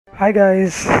Hi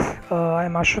guys,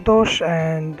 I'm Ashutosh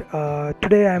and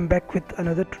today I'm back with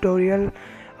another tutorial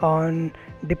on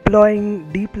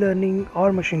deploying deep learning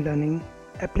or machine learning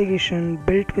application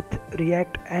built with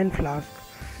React and Flask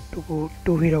to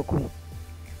Heroku.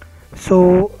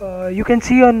 So you can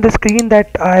see on the screen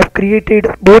that I have created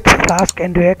both Flask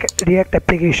and React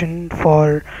application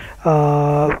for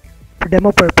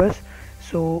demo purpose.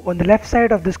 So on the left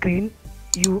side of the screen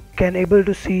you can able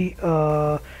to see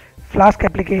Flask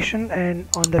application, and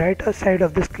on the right side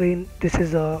of the screen this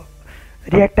is a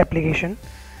React application.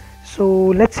 So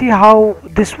let's see how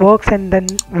this works, and then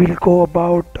we'll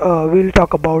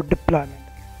talk about deployment.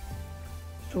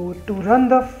 So to run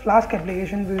the Flask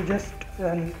application, we'll just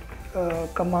run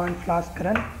command flask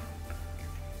run,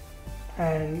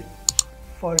 and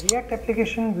for React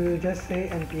application, we'll just say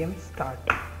npm start.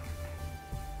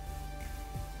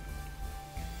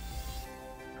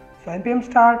 So npm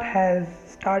start has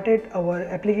started our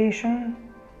application,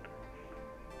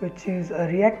 which is a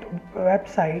React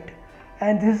website,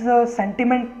 and this is a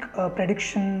sentiment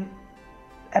prediction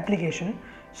application.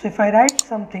 So if I write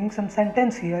some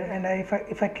sentence here, and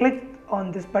if I click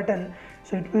on this button,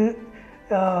 so it will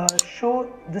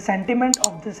show the sentiment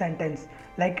of the sentence.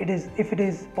 Like if it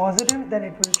is positive, then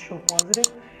it will show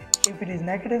positive. If it is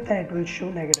negative, then it will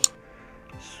show negative.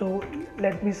 So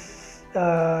let me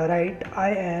write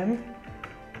I am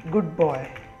good boy.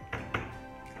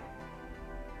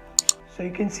 So you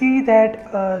can see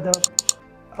that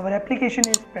our application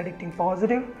is predicting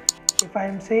positive. If I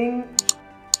am saying,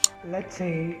 let's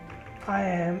say, I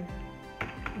am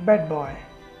bad boy,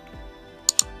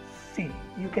 see,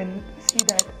 you can see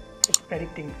that it's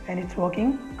predicting and it's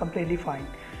working completely fine.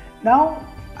 Now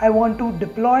I want to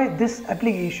deploy this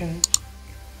application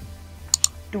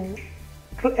to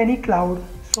any cloud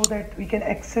so that we can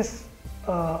access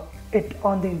it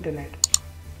on the internet.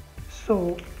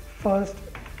 So first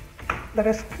let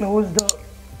us close the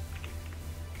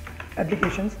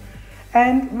applications,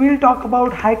 and we'll talk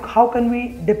about how can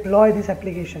we deploy this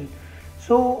application.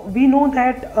 So we know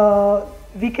that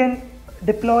we can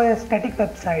deploy a static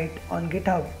website on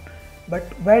GitHub, but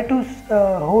where to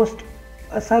host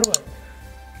a server?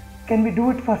 Can we do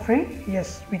it for free?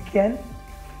 Yes, we can.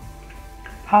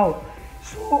 How?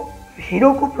 So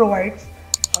Heroku provides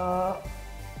a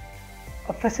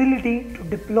facility to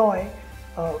deploy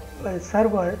a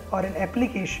server or an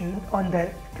application on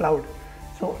their cloud.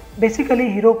 So basically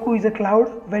Heroku is a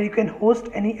cloud where you can host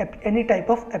any type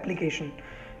of application.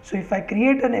 So if I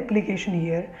create an application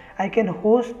here, I can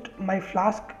host my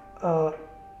Flask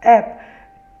app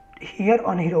here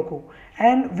on Heroku,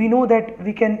 and we know that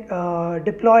we can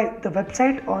deploy the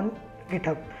website on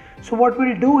GitHub. So what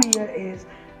we'll do here is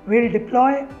we'll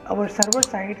deploy our server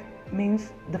side,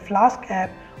 means the Flask app,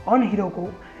 on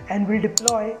Heroku, and we'll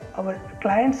deploy our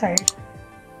client side,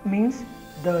 means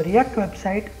the React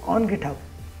website, on GitHub.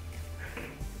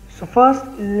 So first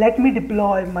let me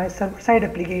deploy my server-side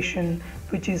application,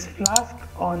 which is Flask,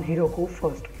 on Heroku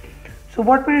first. So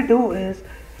what we'll do is,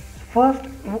 first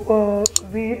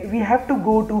we have to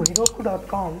go to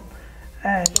heroku.com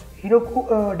and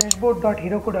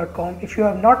dashboard.heroku.com. If you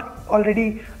have not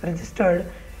already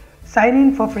registered, sign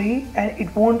in for free, and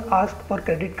it won't ask for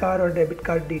credit card or debit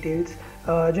card details.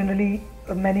 Generally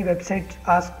many websites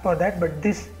ask for that, but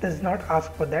this does not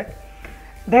ask for that.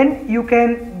 Then you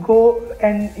can go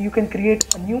and you can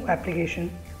create a new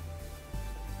application.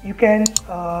 You can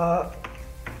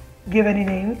give any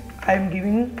name. I am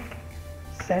giving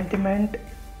sentiment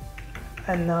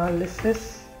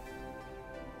analysis.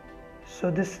 So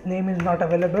this name is not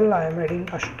available. I am adding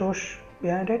Ashutosh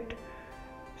behind it.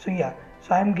 So yeah,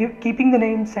 so I am keeping the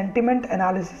name sentiment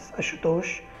analysis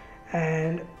Ashutosh,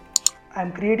 and I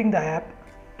am creating the app.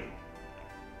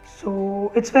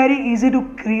 So it's very easy to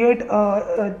create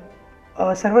a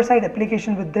server-side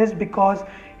application with this, because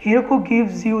Heroku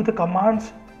gives you the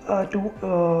commands to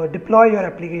deploy your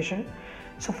application.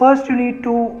 So first you need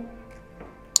to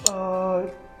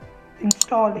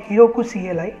install Heroku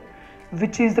Cli,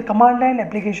 which is the command line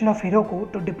application of Heroku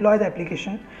to deploy the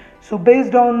application. So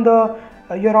based on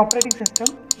your operating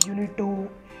system, you need to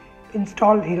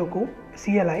install Heroku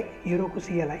Cli.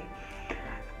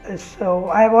 So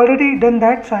I have already done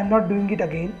that, so I'm not doing it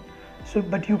again. So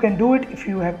but you can do it if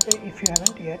you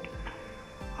haven't yet.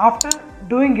 After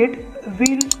doing it,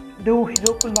 we'll do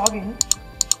Heroku Login.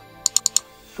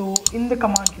 So in the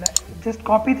command line, just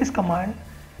copy this command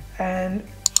and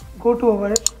go to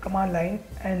our command line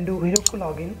and do Heroku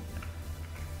Login.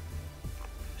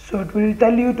 So it will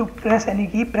tell you to press any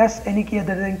key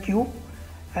other than Q,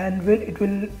 and it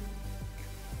will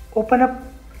open up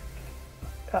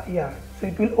Yeah, so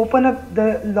it will open up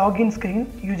the login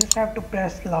screen. You just have to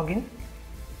press login,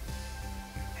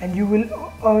 and you will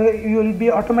be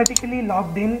automatically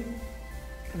logged in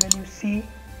when you see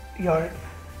your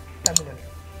terminal.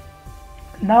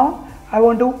 Now I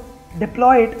want to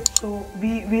deploy it, so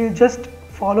we will just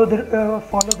follow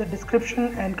the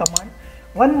description and command.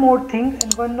 One more thing,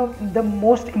 and one of the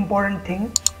most important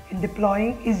thing in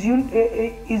deploying is you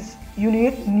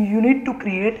need to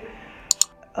create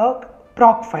a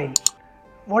proc file.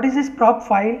 What is this proc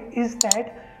file? Is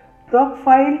that proc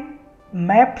file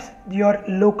maps your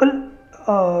local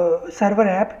server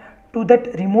app to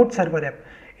that remote server app.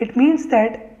 It means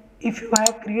that if you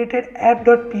have created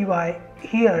app.py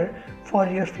here for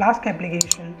your Flask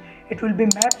application, it will be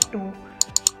mapped to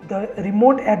the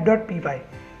remote app.py,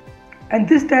 and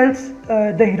this tells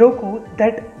the Heroku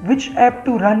that which app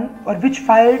to run or which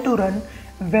file to run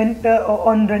when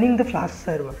on running the Flask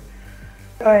server.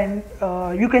 And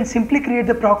you can simply create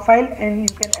the proc file, and you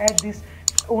can add this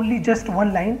only just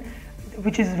one line,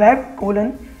 which is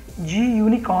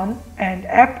web:/g_unicorn and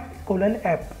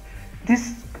app:/app.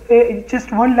 This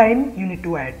just one line you need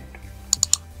to add.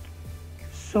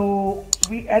 So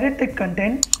we added the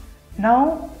content.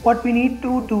 Now what we need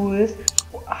to do is,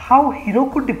 how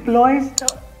Heroku deploys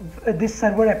this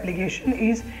server application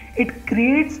is, it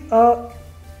creates a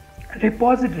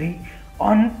repository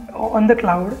on the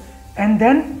cloud, and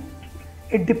then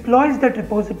it deploys that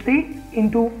repository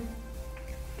into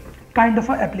kind of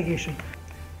an application.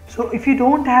 So if you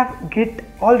don't have Git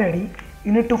already,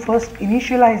 you need to first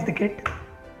initialize the Git.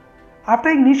 After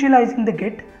initializing the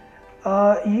Git,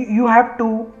 you have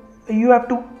to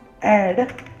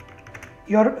add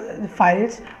your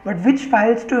files, but which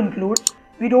files to include?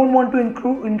 We don't want to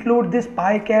include this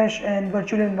PyCache and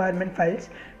virtual environment files.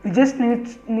 We just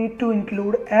need to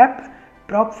include app,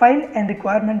 proc file and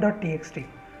requirement.txt.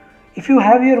 If you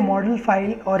have your model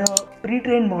file or a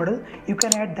pre-trained model, you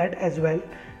can add that as well.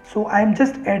 So I am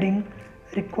just adding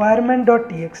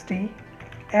requirement.txt,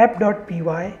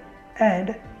 app.py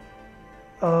and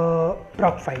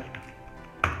proc file.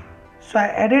 So I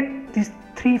added these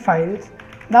three files.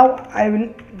 Now I will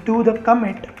do the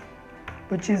commit,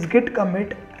 which is git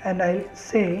commit, and I'll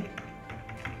say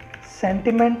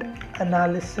sentiment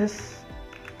analysis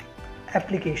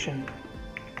application.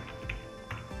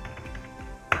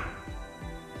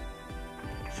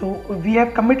 So we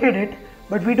have committed it,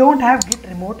 but we don't have git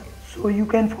remote. So you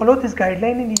can follow this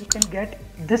guideline and you can get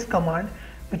this command,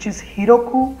 which is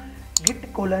Heroku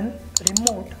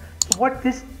git:/remote. So what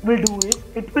this will do is,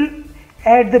 it will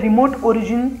add the remote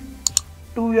origin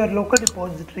to your local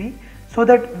repository, so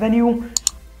that when you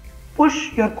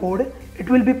push your code, it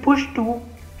will be pushed to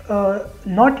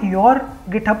not your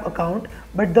GitHub account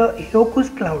but the Heroku's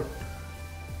cloud.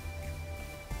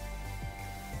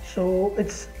 So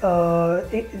it's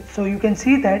so you can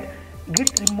see that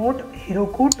git remote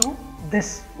Heroku to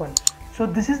this one. So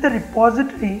this is the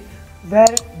repository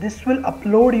where this will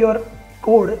upload your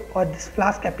code or this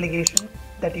Flask application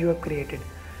that you have created.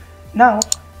 Now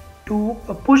to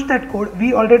push that code,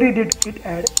 we already did git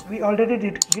add, we already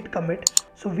did git commit,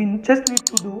 so we just need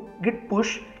to do git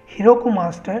push Heroku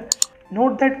master.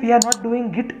 Note that we are not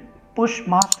doing git push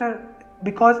master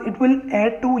because it will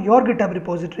add to your GitHub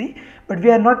repository, but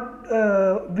we are not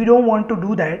we don't want to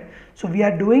do that. So we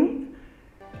are doing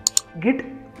git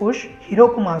push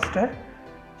Heroku master.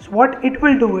 So what it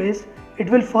will do is, it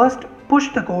will first push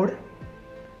the code,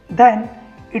 then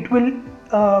it will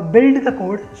build the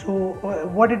code. So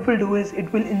what it will do is,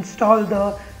 it will install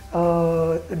the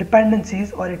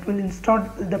dependencies, or it will install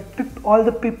the all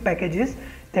the pip packages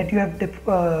that you have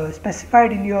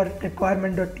specified in your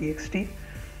requirement.txt.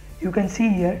 You can see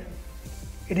here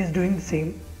it is doing the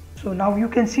same. So now you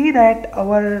can see that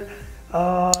our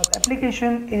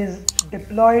application is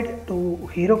deployed to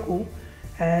Heroku.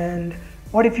 And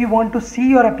what if you want to see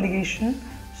your application?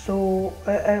 So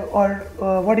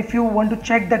what if you want to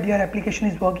check that your application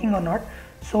is working or not?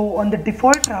 So on the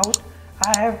default route,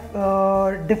 I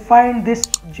have defined this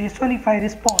JSONify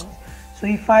response. So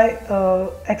if I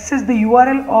access the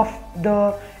URL of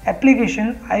the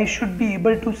application, I should be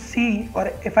able to see, or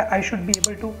if I should be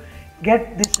able to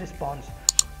get this response.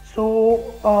 So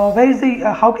where is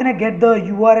the how can I get the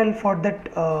URL for that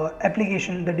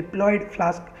application, the deployed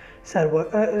Flask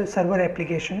server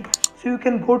application? So you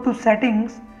can go to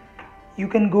settings, you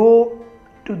can go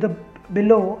to the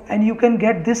below, and you can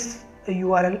get this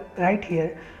URL right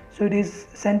here. So it is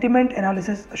sentiment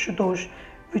analysis Ashutosh,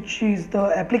 which is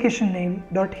the application name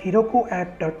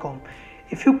 .herokuapp.com.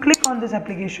 If you click on this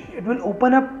application, it will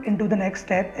open up into the next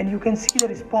tab, and you can see the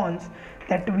response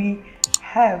that we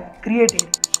have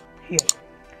created here.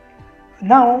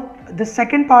 Now the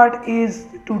second part is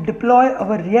to deploy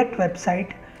our React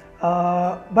website,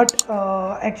 but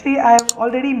actually I have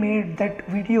already made that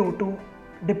video to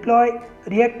deploy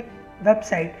React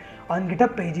website on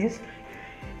GitHub pages.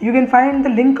 You can find the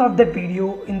link of that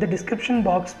video in the description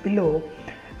box below,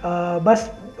 but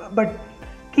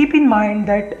keep in mind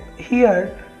that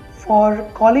here for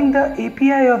calling the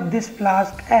API of this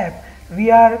Flask app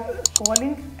we are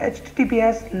calling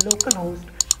HTTPS localhost,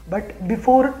 but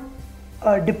before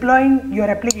deploying your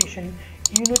application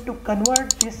you need to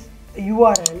convert this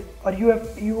URL, or you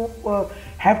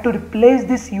have to replace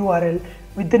this URL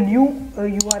with the new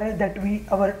URL that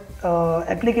our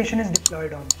application is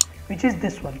deployed on, which is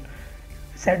this one,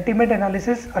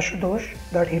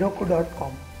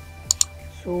 sentimentanalysis.ashutosh.heroku.com.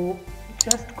 so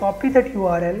just copy that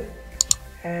URL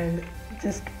and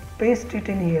just paste it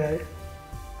in here.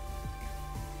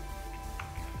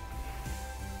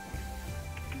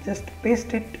 Just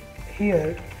paste it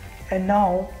here, and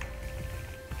now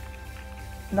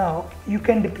you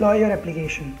can deploy your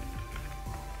application.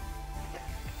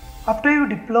 After you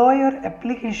deploy your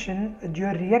application,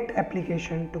 your React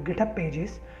application to GitHub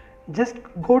pages, just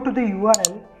go to the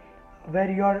URL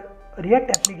where your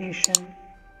React application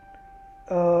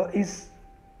is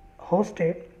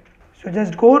hosted. So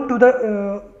just go to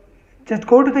the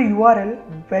URL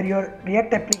where your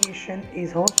React application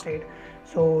is hosted.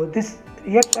 So this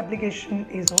React application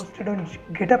is hosted on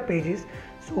GitHub pages,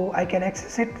 so I can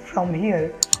access it from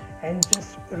here, and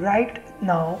just write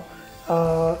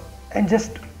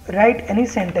any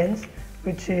sentence,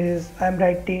 which is I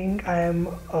am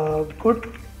a good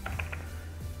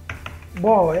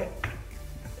boy,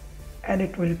 and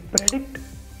it will predict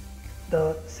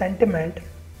the sentiment.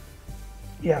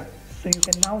 Yeah, so you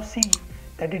can now see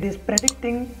that it is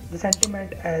predicting the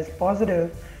sentiment as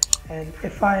positive, and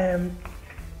if I am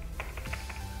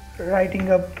writing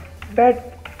a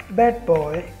bad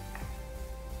boy,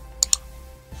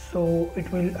 so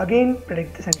it will again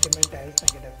predict the sentiment as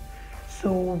negative.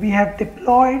 So we have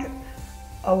deployed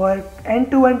our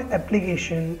end-to-end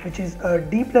application, which is a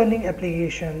deep learning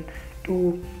application,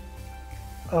 to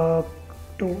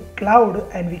cloud,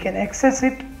 and we can access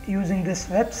it using this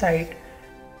website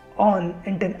on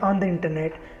the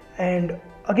internet. And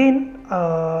again,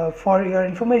 for your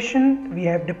information, we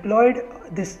have deployed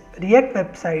this React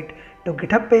website to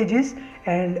GitHub pages,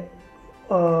 and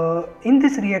in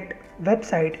this React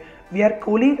website we are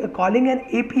calling an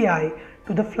API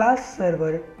to the Flask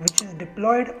server, which is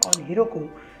deployed on Heroku.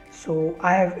 So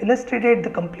I have illustrated the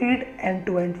complete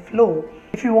end-to-end flow.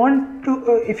 If you want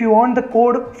the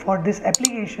code for these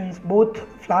applications, both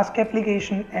Flask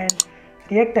application and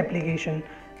React application,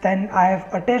 then I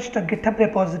have attached a GitHub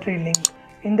repository link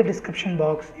in the description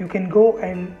box. You can go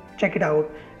and check it out,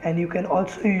 and you can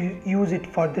also use it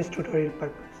for this tutorial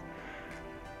purpose.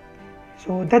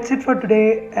 So that's it for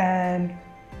today, and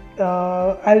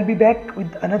I'll be back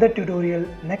with another tutorial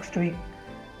next week.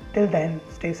 Till then,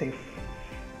 stay safe.